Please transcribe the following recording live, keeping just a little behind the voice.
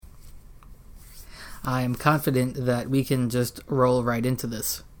I'm confident that we can just roll right into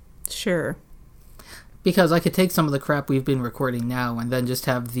this. Sure. Because I could take some of the crap we've been recording now and then just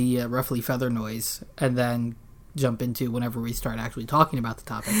have the ruffly feather noise and then jump into whenever we start actually talking about the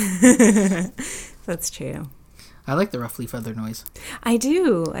topic. That's true. I like the ruffly feather noise. I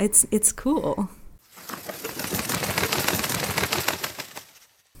do. It's cool.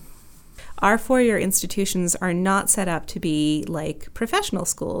 Our four-year institutions are not set up to be like professional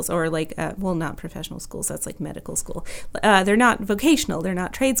schools or like, not professional schools, that's like medical school. They're not vocational, they're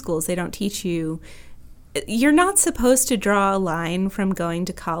not trade schools. They don't teach you. You're not supposed to draw a line from going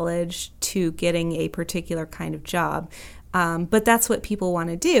to college to getting a particular kind of job. But that's what people want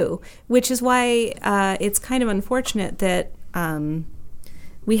to do, which is why it's kind of unfortunate that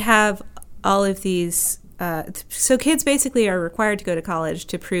we have all of these. So kids basically are required to go to college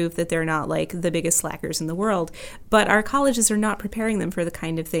to prove that they're not like the biggest slackers in the world. But our colleges are not preparing them for the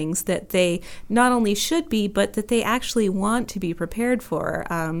kind of things that they not only should be, but that they actually want to be prepared for.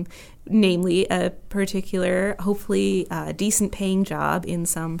 Namely, a particular, hopefully decent paying job in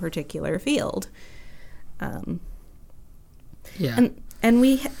some particular field. Yeah. And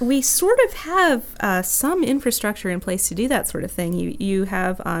we sort of have some infrastructure in place to do that sort of thing. You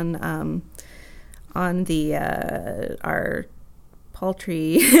have on the our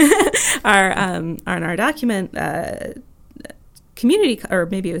paltry on our document community, or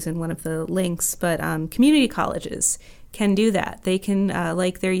maybe it was in one of the links, but community colleges can do that. They can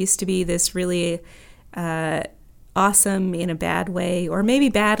like there used to be this really awesome in a bad way, or maybe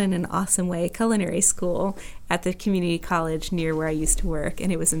bad in an awesome way, culinary school at the community college near where I used to work,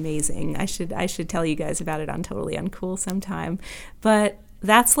 and it was amazing. I should tell you guys about it on Totally Uncool sometime. But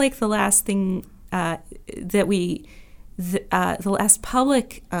that's like the last thing that we, the last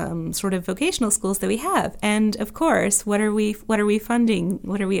public sort of vocational schools that we have. And of course, what are we funding?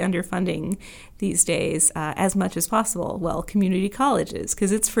 What are we underfunding these days as much as possible? Well, community colleges,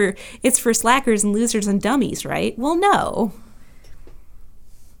 because it's for slackers and losers and dummies, right? Well, no.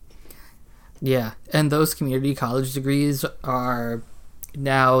 Yeah, and those community college degrees are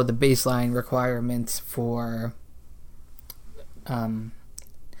now the baseline requirements for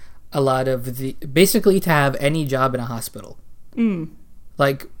a lot of the, basically to have any job in a hospital.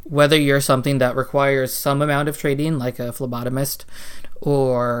 Like whether you're something that requires some amount of training, like a phlebotomist,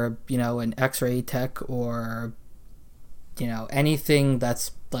 or an X-ray tech, or anything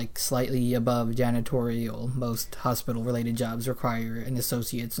that's like slightly above janitorial. Most hospital related jobs require an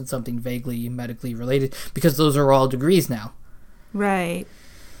associate's in something vaguely medically related, because those are all degrees now, right?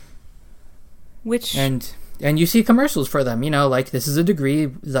 Which and you see commercials for them, like this is a degree,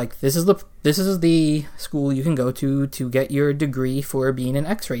 like this is the school you can go to get your degree for being an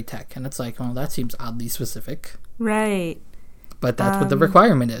X-ray tech. And it's like, oh, that seems oddly specific. Right. But that's what the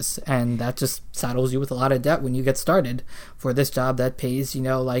requirement is. And that just saddles you with a lot of debt when you get started for this job that pays,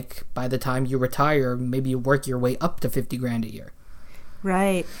 like by the time you retire, maybe you work your way up to $50,000 a year.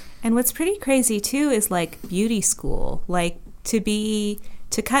 Right. And what's pretty crazy too is like beauty school, like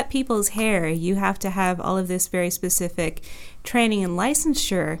to cut people's hair, you have to have all of this very specific training and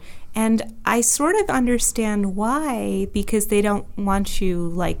licensure. And I sort of understand why, because they don't want you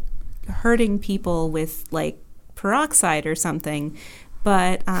like hurting people with like peroxide or something.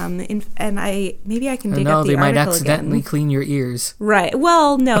 But maybe I can dig up the article again. No, they might accidentally clean your ears. Right.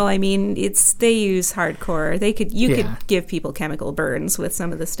 Well, no, I mean they use hardcore. You could give people chemical burns with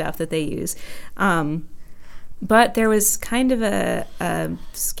some of the stuff that they use. But there was kind of a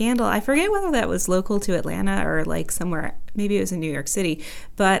scandal. I forget whether that was local to Atlanta or like somewhere. Maybe it was in New York City.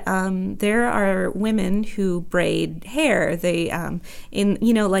 But there are women who braid hair. They in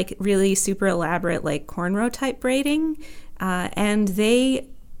like really super elaborate like cornrow type braiding, and they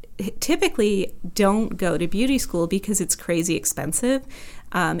typically don't go to beauty school because it's crazy expensive.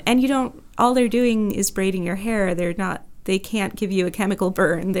 And you don't. All they're doing is braiding your hair. They can't give you a chemical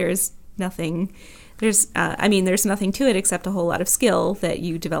burn. There's nothing. There's nothing to it except a whole lot of skill that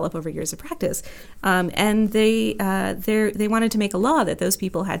you develop over years of practice. And they wanted to make a law that those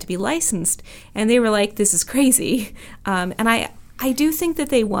people had to be licensed. And they were like, this is crazy. And I do think that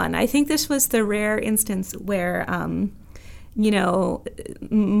they won. I think this was the rare instance where,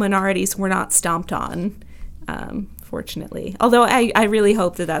 minorities were not stomped on, fortunately. Although I really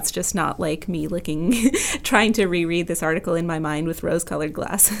hope that that's just not like me trying to reread this article in my mind with rose-colored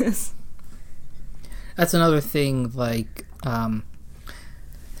glasses. That's another thing, like,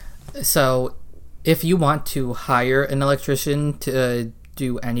 so if you want to hire an electrician to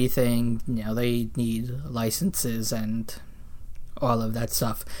do anything, they need licenses and all of that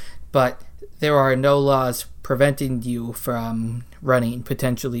stuff. but there are no laws preventing you from running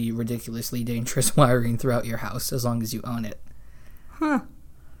potentially ridiculously dangerous wiring throughout your house as long as you own it. Huh.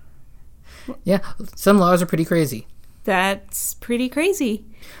 Yeah, some laws are pretty crazy. That's pretty crazy.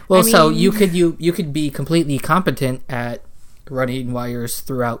 Well, so you could be completely competent at running wires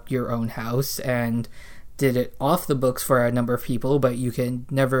throughout your own house and did it off the books for a number of people, but you can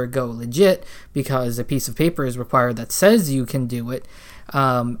never go legit because a piece of paper is required that says you can do it.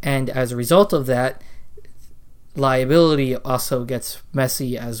 And as a result of that, liability also gets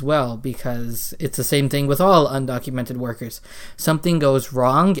messy as well, because it's the same thing with all undocumented workers. Something goes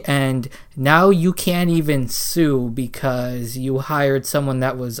wrong and now you can't even sue because you hired someone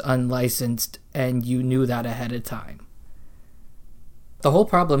that was unlicensed and you knew that ahead of time. The whole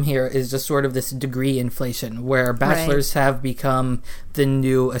problem here is just sort of this degree inflation where bachelors have become the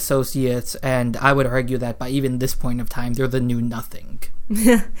new associates, and I would argue that by even this point of time, they're the new nothing.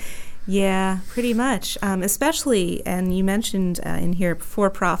 Yeah, pretty much. Especially, and you mentioned in here,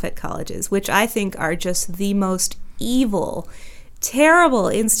 for-profit colleges, which I think are just the most evil, terrible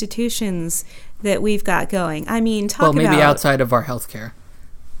institutions that we've got going. I mean, maybe outside of our healthcare.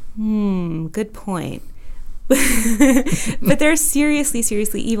 Good point. But they're seriously,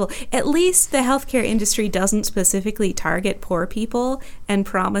 seriously evil. At least the healthcare industry doesn't specifically target poor people and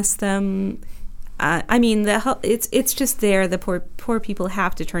promise them. It's just there. The poor people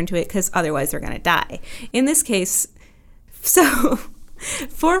have to turn to it because otherwise they're going to die. In this case, so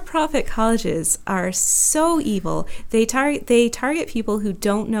for-profit colleges are so evil. They target people who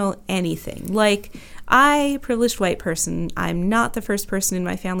don't know anything. Like, I, privileged white person, I'm not the first person in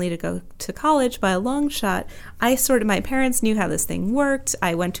my family to go to college by a long shot. My parents knew how this thing worked.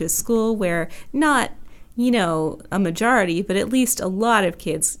 I went to a school where not, a majority, but at least a lot of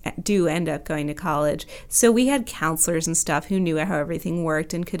kids do end up going to college. So we had counselors and stuff who knew how everything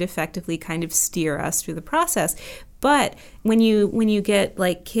worked and could effectively kind of steer us through the process. But when you get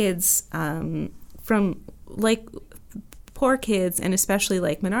like kids from like poor kids, and especially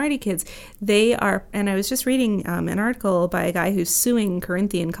like minority kids, they are, and I was just reading an article by a guy who's suing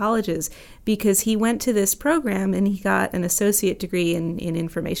Corinthian colleges because he went to this program and he got an associate degree in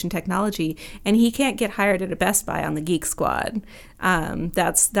information technology, and he can't get hired at a Best Buy on the Geek Squad.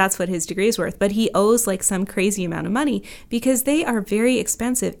 That's what his degree is worth, but he owes like some crazy amount of money because they are very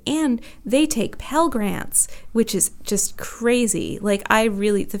expensive and they take Pell Grants, which is just crazy. Like,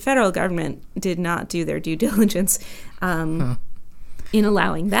 the federal government did not do their due diligence in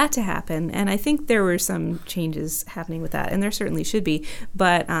allowing that to happen. And I think there were some changes happening with that, and there certainly should be.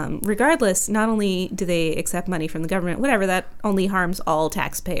 But regardless, not only do they accept money from the government, whatever, that only harms all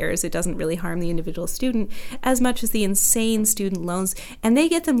taxpayers. It doesn't really harm the individual student as much as the insane student loans. And they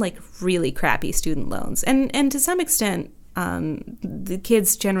get them like really crappy student loans. And to some extent, the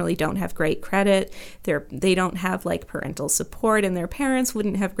kids generally don't have great credit. They don't have like parental support, and their parents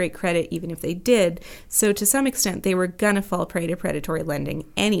wouldn't have great credit even if they did. So to some extent, they were gonna fall prey to predatory lending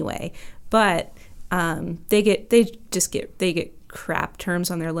anyway. But they get crap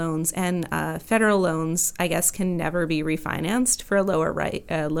terms on their loans, and federal loans, I guess, can never be refinanced for a lower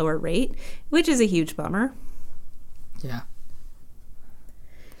rate, which is a huge bummer. Yeah.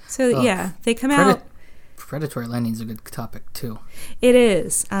 So they come out. Predatory lending is a good topic too. It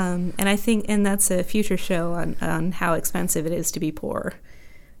is, and I think, and that's a future show on how expensive it is to be poor.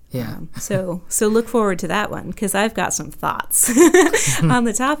 Yeah. So look forward to that one because I've got some thoughts on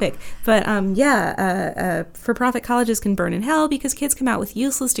the topic. But for-profit colleges can burn in hell because kids come out with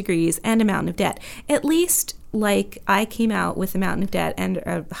useless degrees and a mountain of debt. At least, like, I came out with a mountain of debt and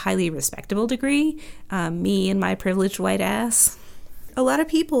a highly respectable degree. Me and my privileged white ass. A lot of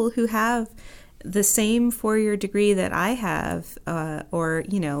people who have the same 4-year degree that I have, or,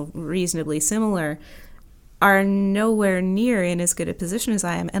 reasonably similar, are nowhere near in as good a position as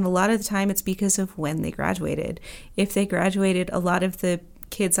I am. And a lot of the time it's because of when they graduated. If they graduated, a lot of the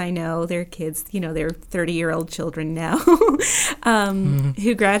kids I know, they're kids, they're 30-year-old children now,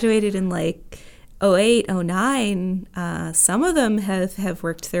 who graduated in like 08, 09, some of them have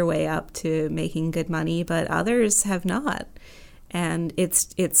worked their way up to making good money, but others have not. And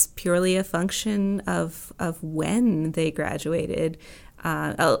it's purely a function of when they graduated.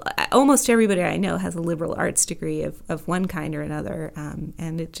 Almost everybody I know has a liberal arts degree of one kind or another,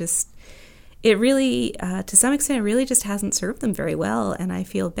 and it really, to some extent, it really just hasn't served them very well, and I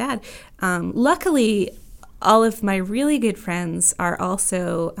feel bad. Luckily, all of my really good friends are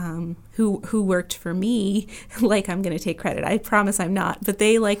also who worked for me. Like, I'm going to take credit. I promise I'm not. But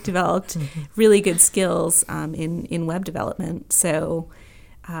they developed really good skills in web development. So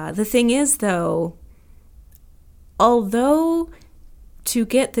the thing is, though, although to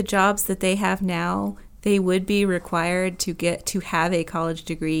get the jobs that they have now, they would be required to have a college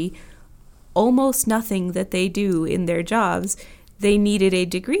degree. Almost nothing that they do in their jobs, they needed a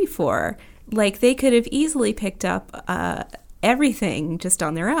degree for. Like, they could have easily picked up everything just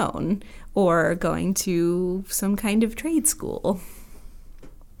on their own, or going to some kind of trade school.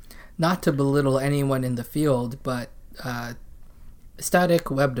 Not to belittle anyone in the field, but static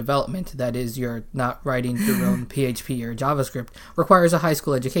web development, that is, you're not writing your own PHP or JavaScript, requires a high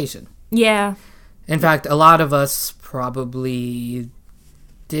school education. Yeah. In fact, a lot of us probably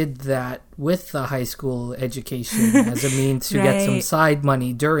did that with the high school education as a means to get some side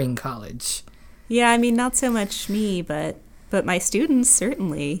money during college. Yeah, I mean, not so much me, but my students,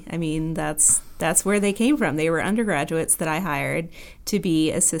 certainly. I mean, that's where they came from. They were undergraduates that I hired to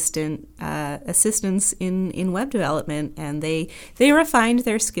be assistants in web development, and they refined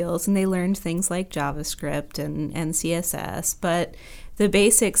their skills, and they learned things like JavaScript and CSS, but the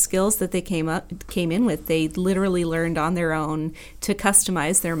basic skills that they came in with, they literally learned on their own to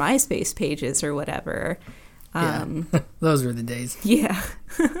customize their MySpace pages or whatever. Those were the days. Yeah.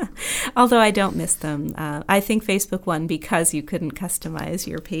 Although I don't miss them. I think Facebook won because you couldn't customize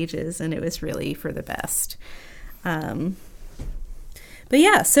your pages, and it was really for the best. But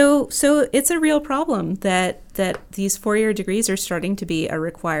yeah, so it's a real problem that these 4-year degrees are starting to be a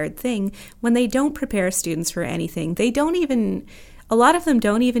required thing when they don't prepare students for anything. A lot of them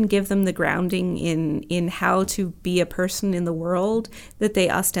don't even give them the grounding in how to be a person in the world that they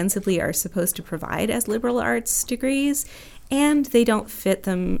ostensibly are supposed to provide as liberal arts degrees, and they don't fit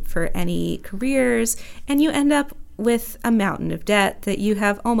them for any careers, and you end up with a mountain of debt that you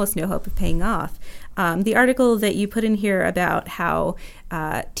have almost no hope of paying off. The article that you put in here about how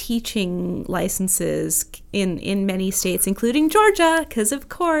teaching licenses in many states, including Georgia, because of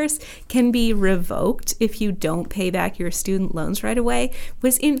course, can be revoked if you don't pay back your student loans right away,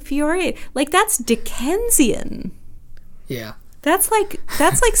 was infuriating. Like, that's Dickensian. Yeah. That's like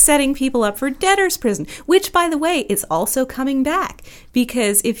setting people up for debtor's prison, which, by the way, is also coming back.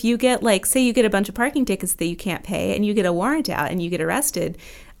 Because if you get, like, say you get a bunch of parking tickets that you can't pay, and you get a warrant out and you get arrested,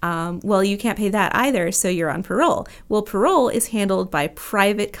 well, you can't pay that either, so you're on parole. Well, parole is handled by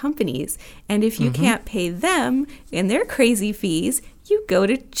private companies, and if you can't pay them and their crazy fees, you go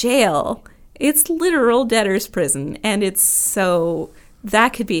to jail. It's literal debtor's prison, and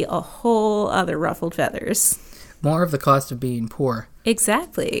that could be a whole other ruffled feathers. More of the cost of being poor.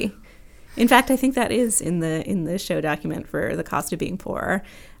 Exactly. In fact, I think that is in the show document for the cost of being poor,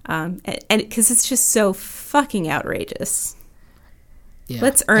 and because it's just so fucking outrageous. Yeah.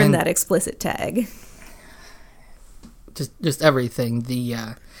 Let's earn that explicit tag. Just everything.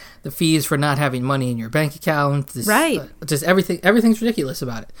 The fees for not having money in your bank account. Right. Just everything. Everything's ridiculous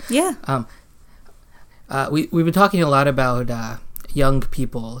about it. Yeah. We've been talking a lot about young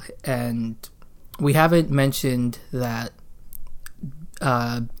people, and we haven't mentioned that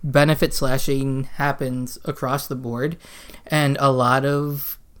benefit slashing happens across the board, and a lot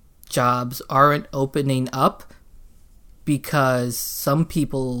of jobs aren't opening up because some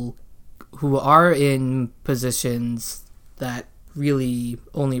people who are in positions that really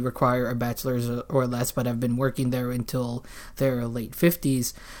only require a bachelor's or less but have been working there until their late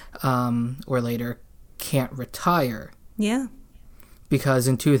 50s or later can't retire. Yeah. Because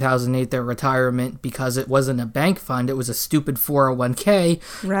in 2008, their retirement, because it wasn't a bank fund, it was a stupid 401k,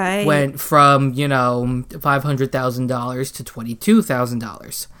 right, went from, $500,000 to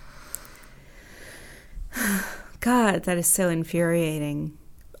 $22,000. God, that is so infuriating.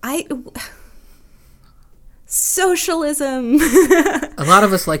 Socialism. A lot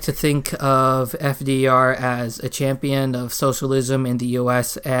of us like to think of FDR as a champion of socialism in the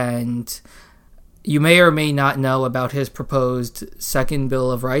U.S., and you may or may not know about his proposed Second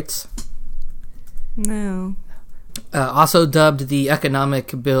Bill of Rights. No. Also dubbed the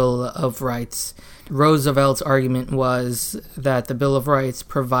Economic Bill of Rights. Roosevelt's argument was that the Bill of Rights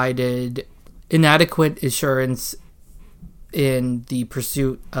provided inadequate assurance in the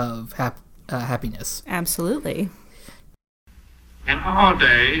pursuit of happiness. Absolutely. In our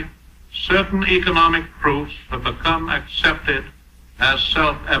day, certain economic proofs have become accepted as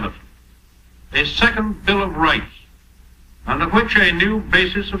self-evident. A second Bill of Rights, under which a new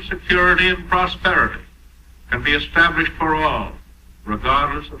basis of security and prosperity can be established for all,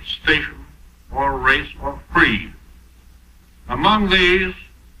 regardless of station or race or creed. Among these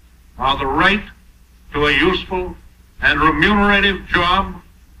are the right to a useful and remunerative job,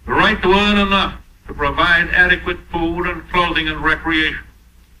 the right to earn enough to provide adequate food and clothing and recreation,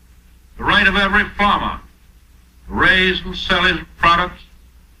 the right of every farmer to raise and sell his products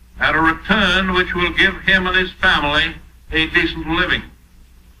at a return which will give him and his family a decent living,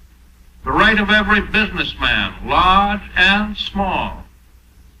 The right of every businessman, large and small,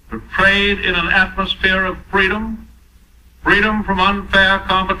 to trade in an atmosphere of freedom, freedom from unfair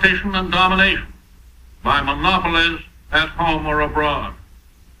competition and domination by monopolies at home or abroad.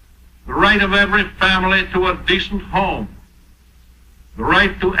 The right of every family to a decent home, the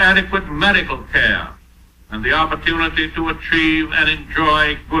right to adequate medical care, and the opportunity to achieve and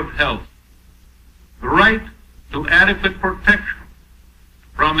enjoy good health. The right to adequate protection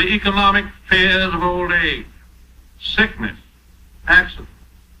from the economic fears of old age, sickness, accident,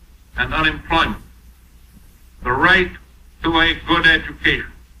 and unemployment. The right to a good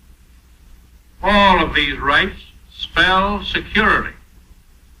education. All of these rights spell security.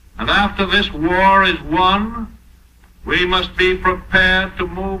 And after this war is won, we must be prepared to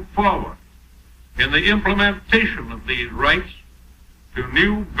move forward in the implementation of these rights to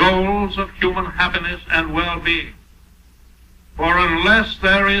new goals of human happiness and well-being. For unless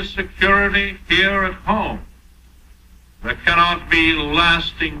there is security here at home, there cannot be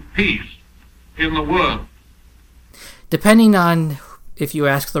lasting peace in the world. Depending on if you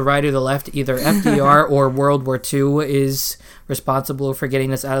ask the right or the left, either FDR or World War II is responsible for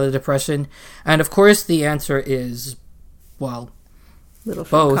getting us out of the Depression. And of course, the answer is, well, little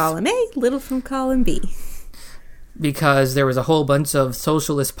from both. Column A, little from Column B. Because there was a whole bunch of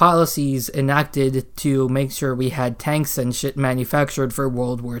socialist policies enacted to make sure we had tanks and shit manufactured for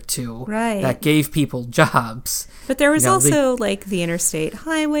World War II. Right. That gave people jobs. But there was also like the interstate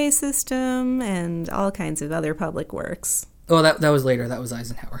highway system and all kinds of other public works. Oh, that was later. That was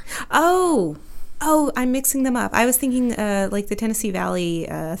Eisenhower. Oh, I'm mixing them up. I was thinking like the Tennessee Valley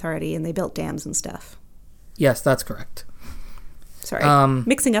Authority, and they built dams and stuff. Yes, that's correct. Sorry,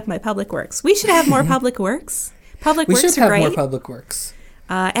 mixing up my public works. We should have more public works. Public works are great. We should have more public works.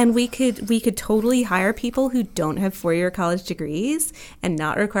 And we could totally hire people who don't have 4-year college degrees and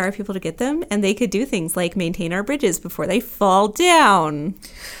not require people to get them, and they could do things like maintain our bridges before they fall down.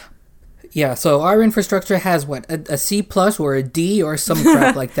 Yeah, so our infrastructure has, what, a C+ or a D or some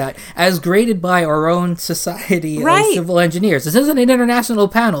crap like that, as graded by our own society of civil engineers. This isn't an international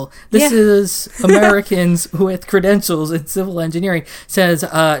panel. This is Americans with credentials in civil engineering says,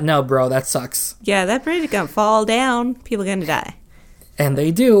 no, bro, that sucks. Yeah, that bridge is going to fall down. People are going to die. And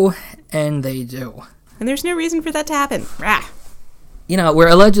they do, and they do. And there's no reason for that to happen. Rah. You know, we're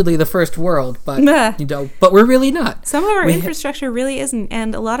allegedly the first world, but but we're really not. Some of our infrastructure really isn't,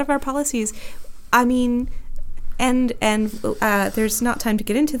 and a lot of our policies. I mean, and there's not time to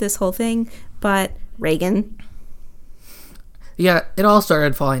get into this whole thing, but Reagan. Yeah, it all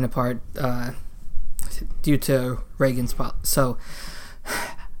started falling apart due to Reagan's policy. So,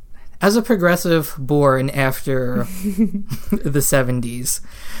 as a progressive born after the 70s,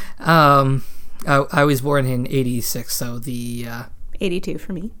 I was born in 86, so the 82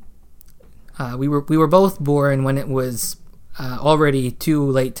 for me. We were both born when it was already too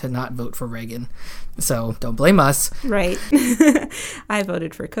late to not vote for Reagan, so don't blame us. Right. I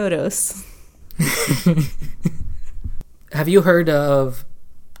voted for Kodos. Have you heard of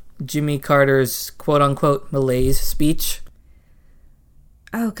Jimmy Carter's quote-unquote malaise speech?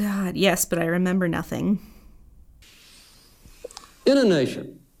 Oh, God, yes, but I remember nothing. In a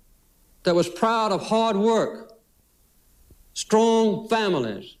nation that was proud of hard work, strong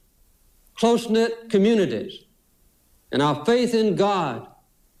families, close-knit communities, and our faith in God,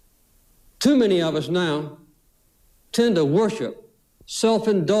 too many of us now tend to worship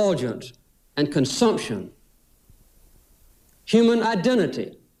self-indulgence and consumption. Human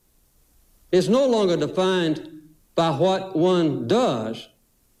identity is no longer defined by what one does,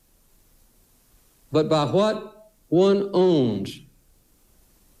 but by what one owns.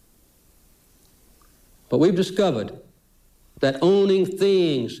 But we've discovered that owning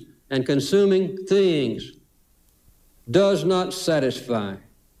things and consuming things does not satisfy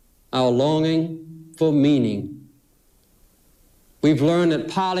our longing for meaning. We've learned that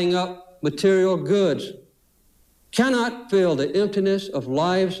piling up material goods cannot fill the emptiness of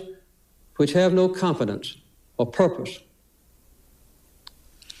lives which have no confidence or purpose.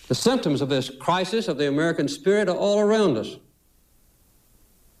 The symptoms of this crisis of the American spirit are all around us.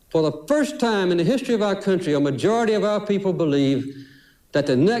 For the first time in the history of our country, a majority of our people believe that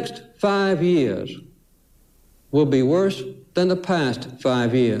the next 5 years will be worse than the past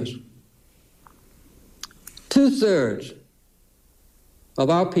 5 years. 2/3 of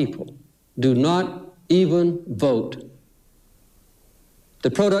our people do not even vote.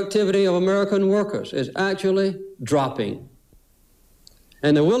 The productivity of American workers is actually dropping.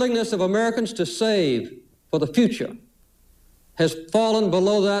 And the willingness of Americans to save for the future has fallen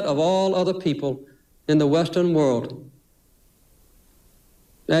below that of all other people in the Western world.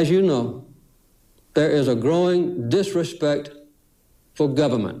 as you know, there is a growing disrespect for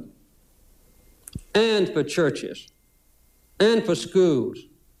government and for churches and for schools,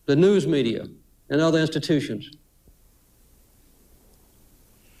 the news media, and other institutions.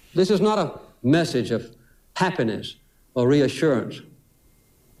 This is not a message of happiness or reassurance,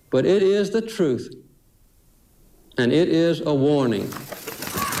 but it is the truth, and it is a warning.